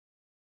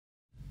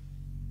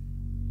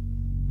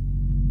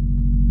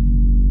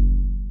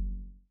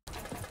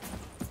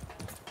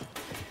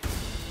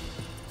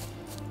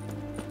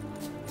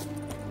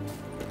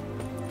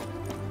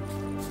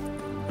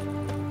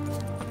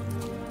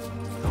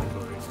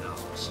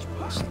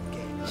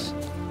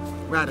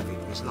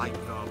Radovic is late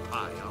with our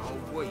pay a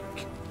whole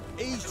week.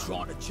 He's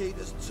trying to cheat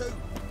us too.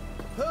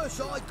 Purse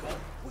I got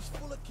was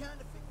full of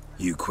counterfeit.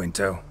 You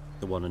Quinto?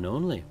 The one and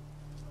only.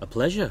 A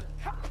pleasure.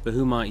 But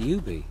who might you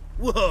be?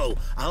 Whoa,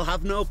 I'll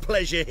have no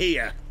pleasure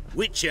here.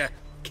 Witcher,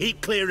 keep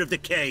clear of the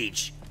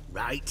cage,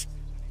 right?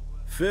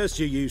 First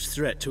you used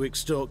threat to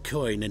extort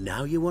coin, and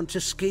now you want to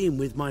scheme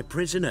with my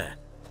prisoner.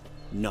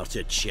 Not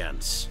a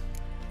chance.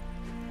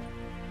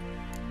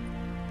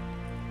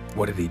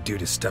 What did he do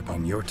to step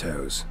on your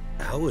toes?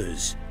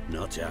 Ours,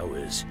 not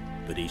ours.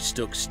 But he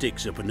stuck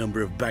sticks up a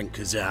number of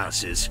bankers'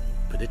 arses.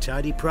 Put a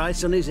tidy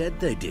price on his head,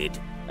 they did.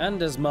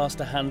 And as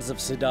Master Hans of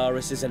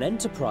Sidaris is an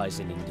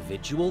enterprising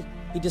individual,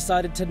 he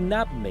decided to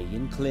nab me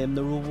and claim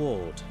the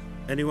reward.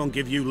 Anyone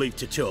give you leave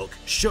to talk?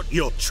 Shut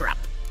your trap!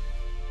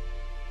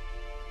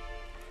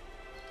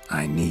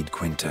 I need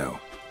Quinto.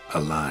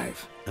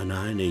 Alive. And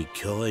I need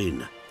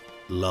coin.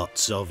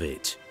 Lots of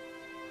it.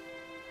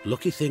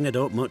 Lucky thing I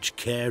don't much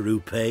care who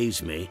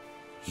pays me.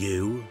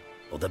 You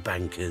or the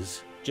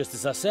bankers. Just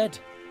as I said,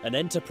 an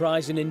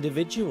enterprising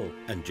individual.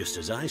 And just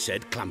as I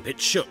said, clamp it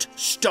shut.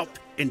 Stop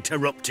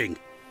interrupting.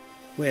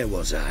 Where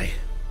was I?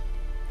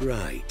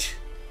 Right.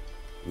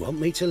 Want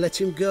me to let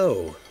him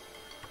go?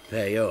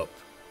 Pay up.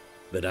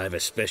 But I've a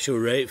special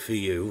rate for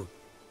you.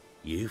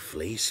 You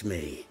fleece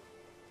me.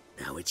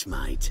 Now it's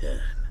my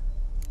turn.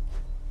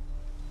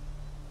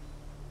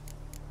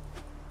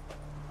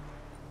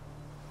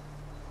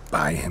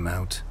 Buy him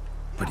out?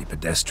 Pretty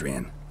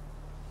pedestrian.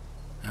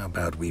 How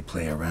about we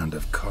play a round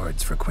of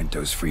cards for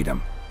Quinto's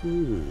freedom?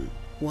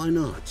 Why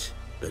not?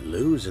 But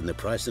lose and the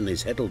price on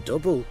his head'll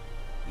double.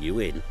 You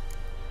in?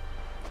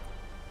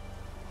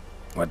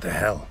 What the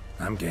hell?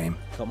 I'm game.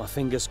 Got my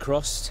fingers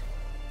crossed.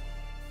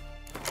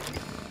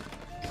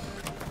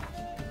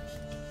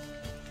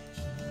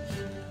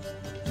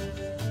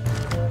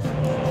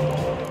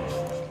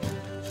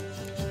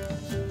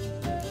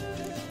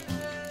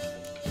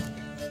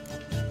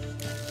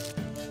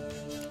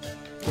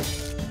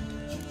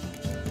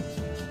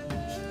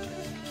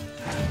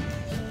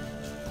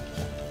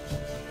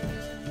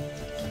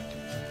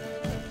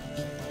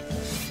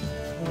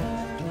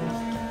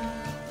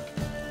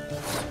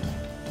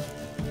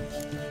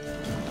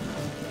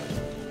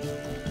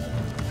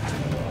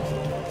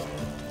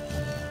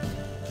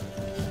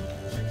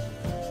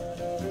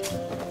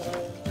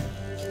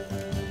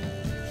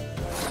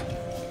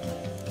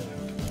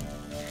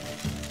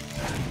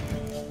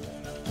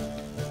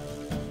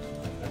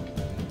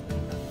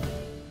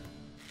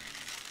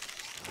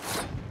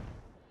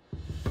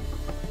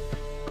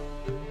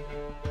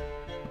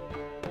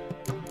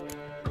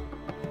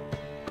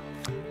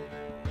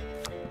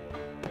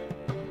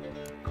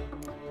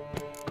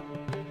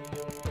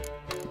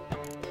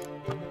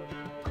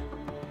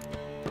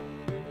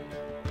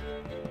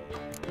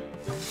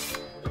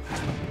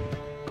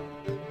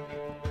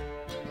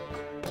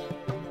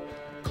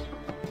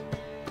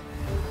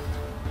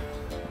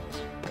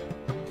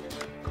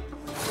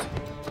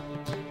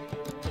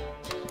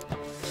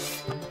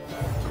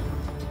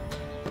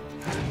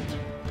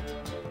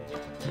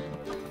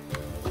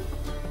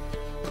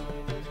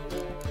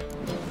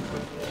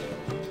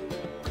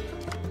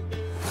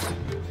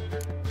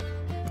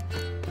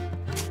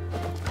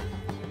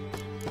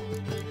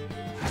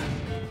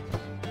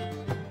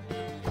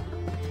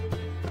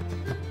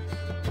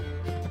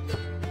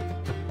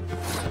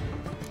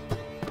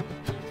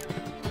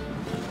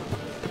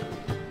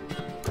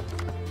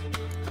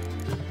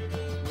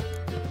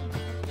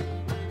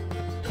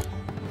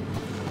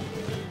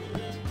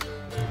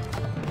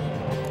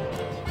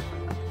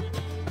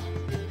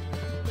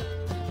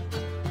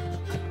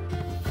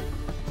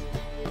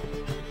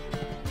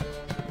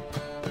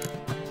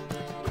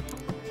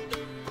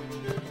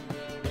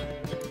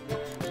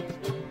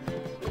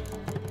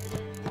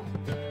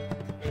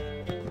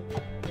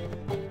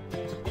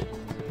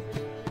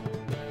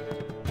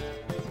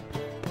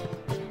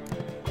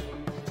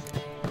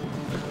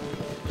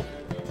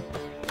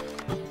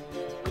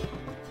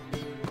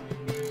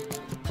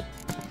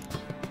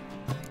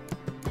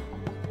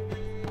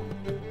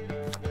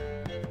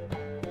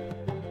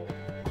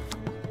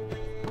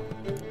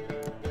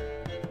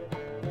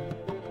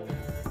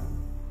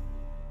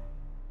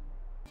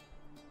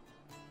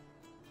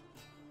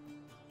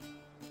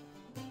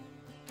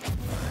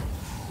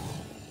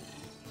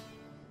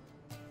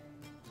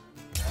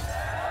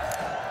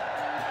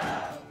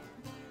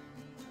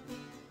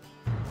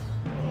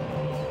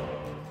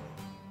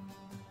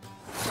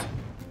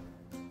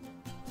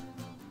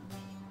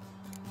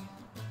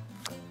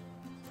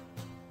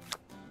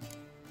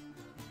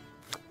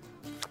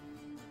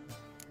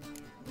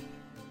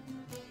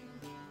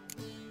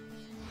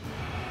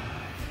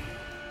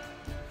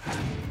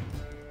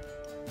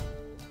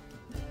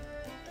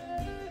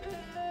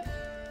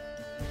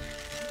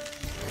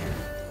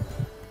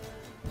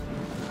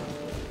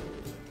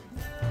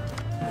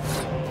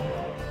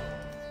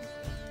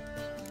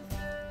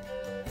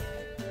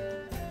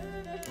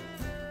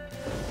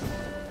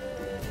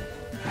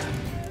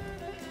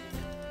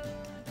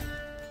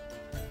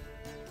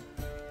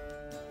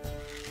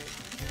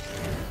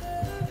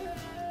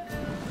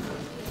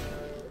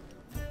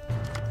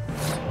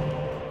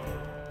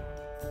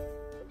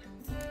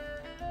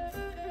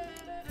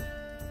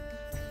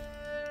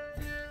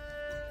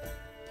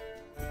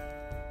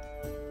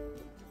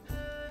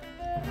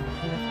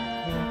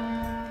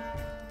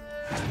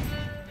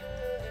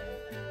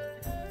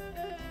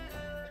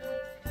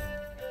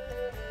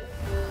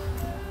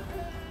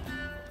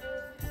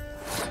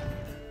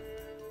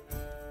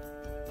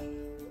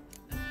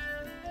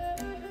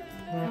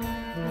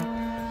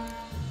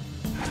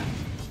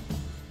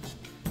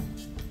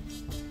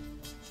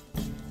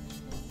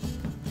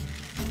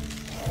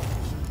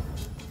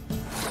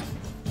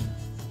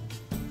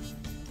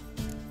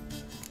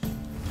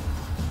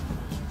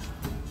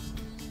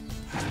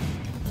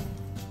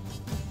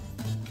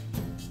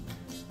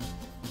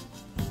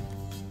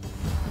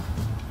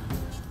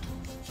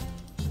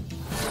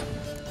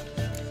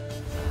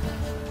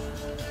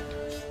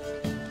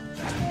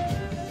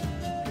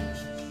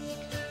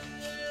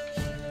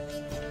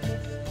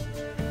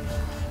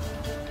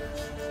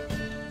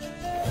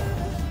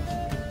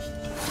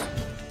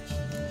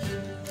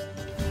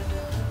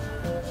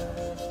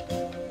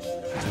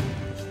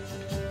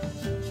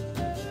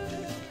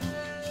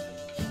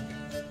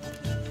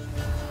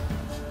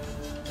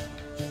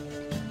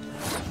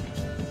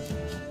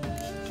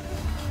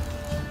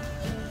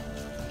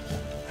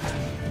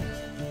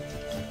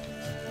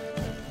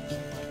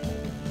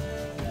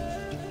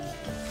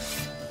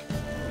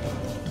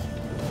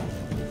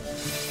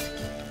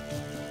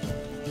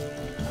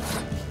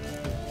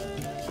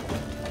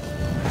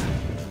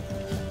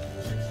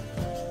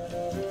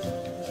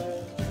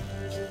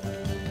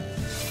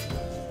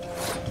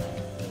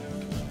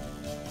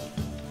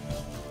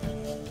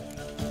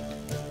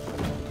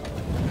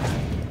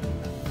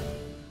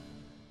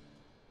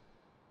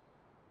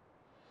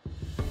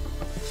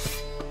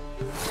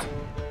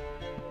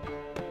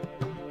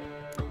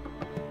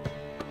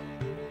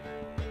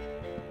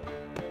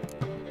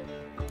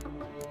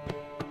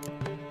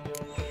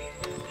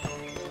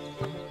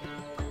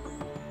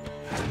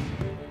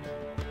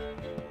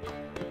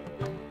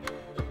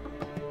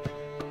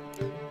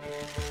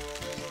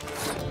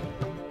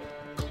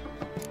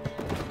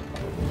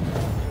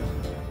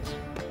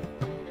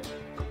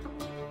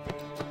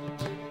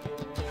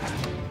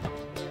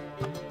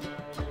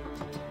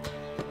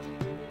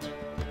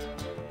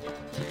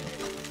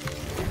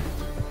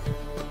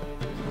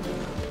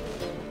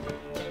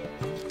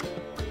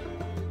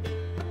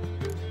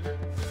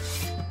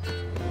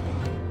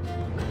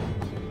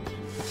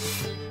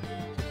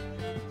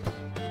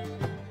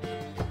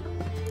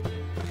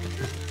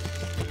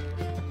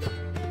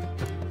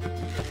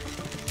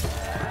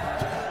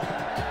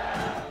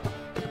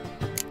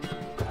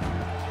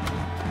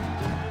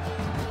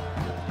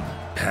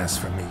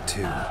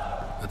 2.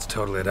 Let's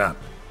total it up.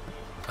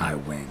 I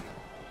win.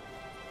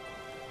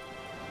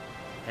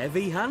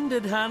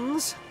 Heavy-handed,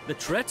 Hans. The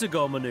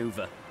Tretogor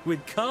maneuver.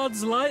 With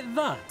cards like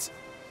that.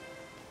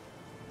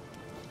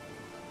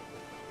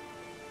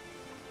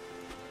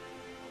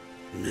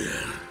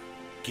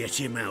 Get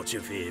him out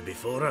of here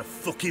before I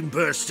fucking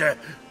burst her.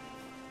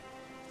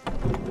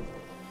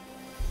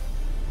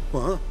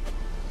 What?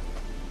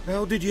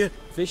 How did you...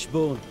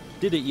 Fishbone.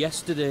 Did it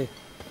yesterday.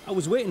 I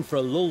was waiting for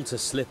a lull to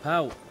slip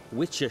out.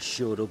 Witcher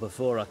showed up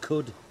before I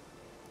could.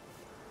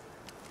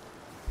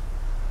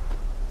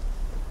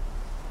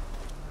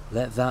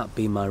 Let that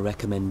be my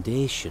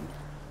recommendation.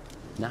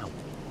 Now,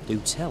 do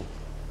tell.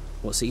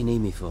 What's it you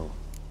need me for?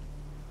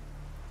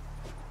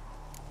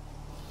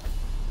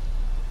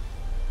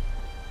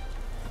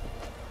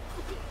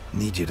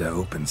 Need you to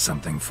open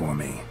something for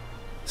me.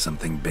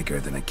 Something bigger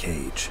than a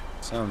cage.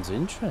 Sounds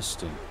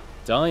interesting.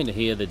 Dying to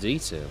hear the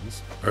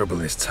details.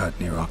 Herbalist's hut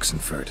near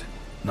Oxenford.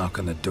 Knock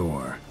on the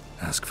door.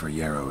 Ask for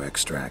yarrow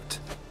extract.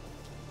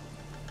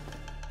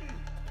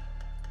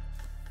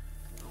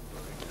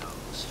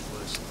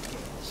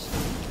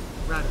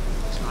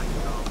 Random's like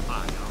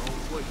vampire a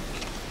whole week.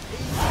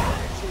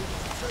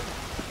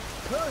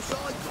 Purse I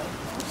got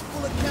was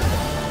full of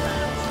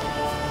cannons.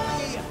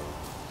 Here.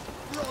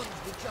 Bronze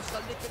with just a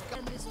lick of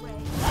gun this way.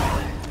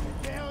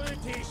 Hell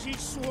it is, she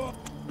swore.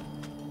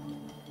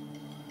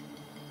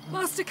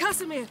 Master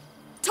Casimir,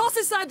 toss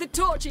aside the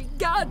torch, ye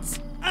gads!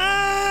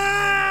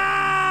 Ah!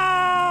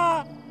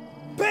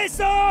 Piss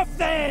off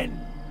then!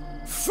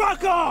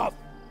 Fuck off!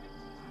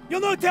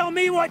 You'll not tell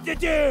me what to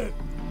do!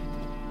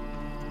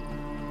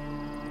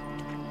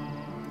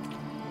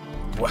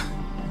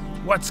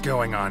 What's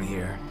going on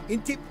here?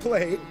 Ain't it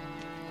plain?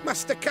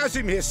 Master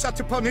Casimir sat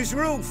upon his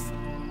roof.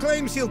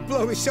 Claims he'll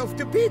blow himself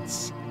to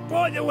bits.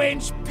 Bought the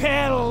wench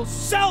pearls,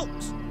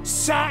 silks,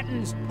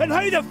 satins, and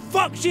how the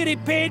fuck she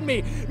repaid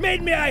me?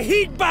 Made me a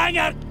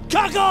heat-banger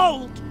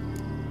cuckold!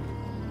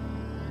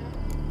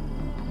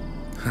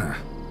 Huh.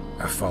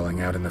 A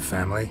falling out in the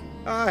family?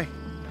 Aye.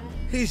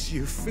 His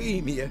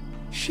Euphemia,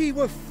 she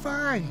were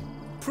fine.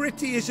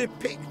 Pretty as a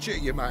picture,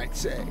 you might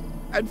say.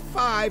 And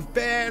 5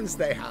 bairns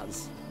they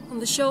has. On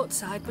the short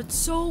side, but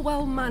so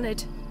well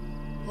mannered.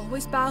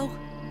 Always bow,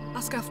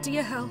 ask after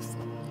your health.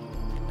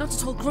 Not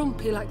at all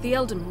grumpy like the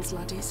Elderman's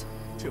laddies.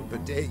 Till the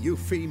day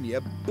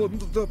Euphemia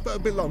bundled up her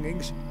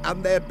belongings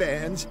and their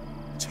bairns,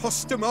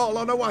 tossed them all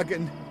on a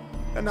wagon.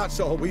 And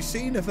that's all we've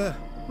seen of her.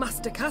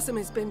 Master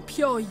Casimir's been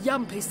pure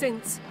yampy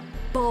since.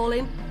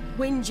 Bawling,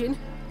 whinging,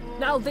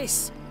 now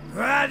this.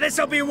 Ah,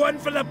 this'll be one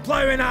for the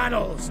ploughing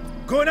annals.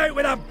 Going out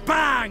with a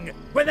bang!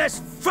 When this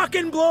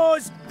fucking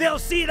blows, they'll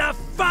see the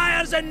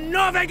fires in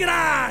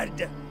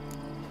Novigrad!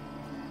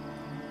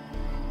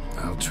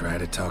 I'll try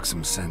to talk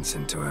some sense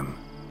into him.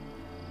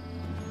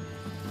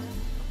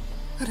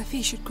 And if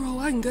he should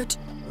grow angered?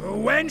 The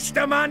wench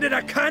demanded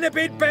a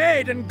canopied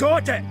bed and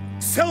got it.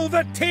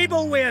 Silver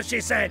tableware, she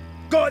said.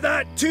 Got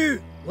that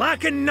too.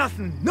 Lacking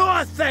nothing,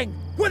 not a thing.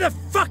 What the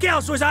fuck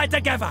else was I to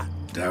give her?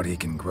 Doubt he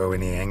can grow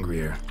any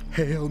angrier.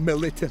 Hail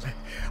Melitele,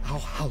 our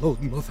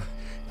hallowed mother.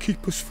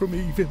 Keep us from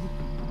evil.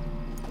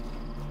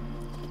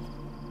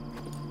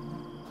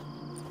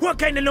 What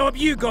kind of knob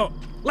you got?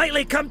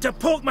 Likely come to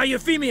poke my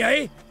Euphemia,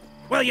 eh?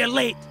 Well, you're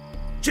late.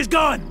 She's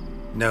gone.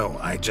 No,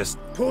 I just...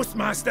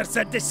 Postmaster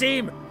said the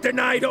same.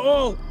 Denied it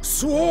all.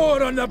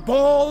 Swore on the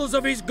balls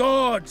of his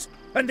gods.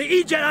 And the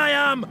Egypt I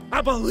am,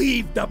 I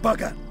believed the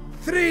bugger.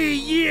 3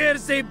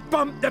 years they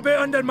bumped a bit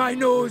under my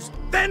nose,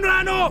 then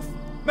ran off.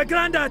 My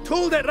granda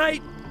told it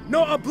right.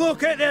 Not a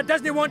bloke out there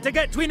doesn't want to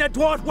get between a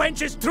dwarf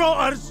wench's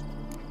trotters.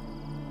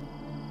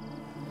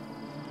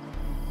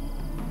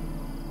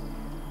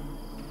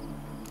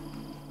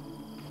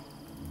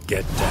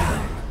 Get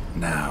down,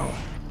 now.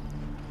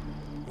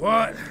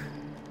 What?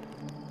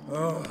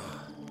 Oh.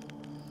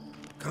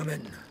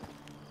 Coming.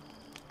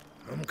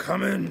 I'm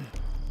coming.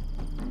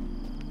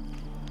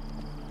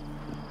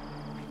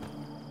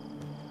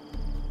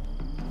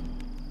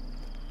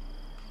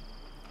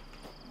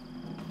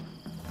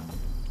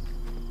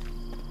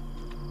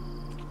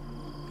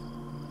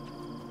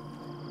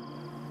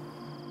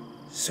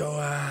 So,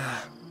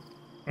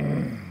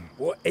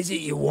 what is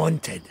it you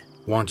wanted?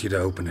 Want you to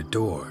open a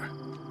door,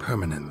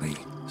 permanently,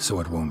 so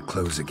it won't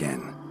close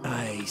again.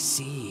 I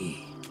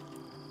see.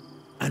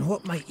 And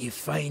what might you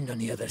find on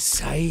the other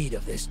side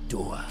of this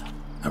door?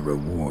 A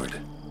reward.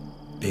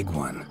 Big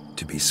one,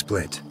 to be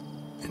split.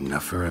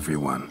 Enough for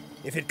everyone.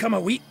 If it'd come a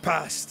week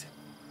past,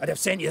 I'd have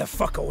sent you the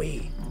fuck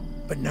away.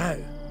 But now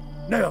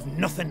I've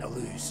nothing to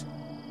lose.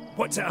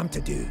 What's it I'm to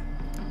do?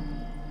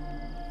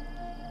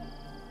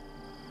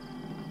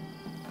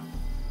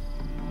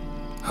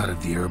 Hut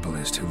of the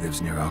Herbalist who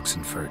lives near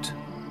Oxenford.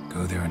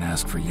 Go there and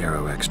ask for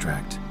yarrow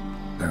extract.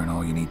 Learn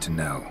all you need to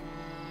know.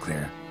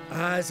 Clear?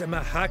 As a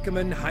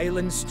Mahakaman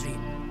Highland Street.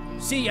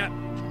 See ya.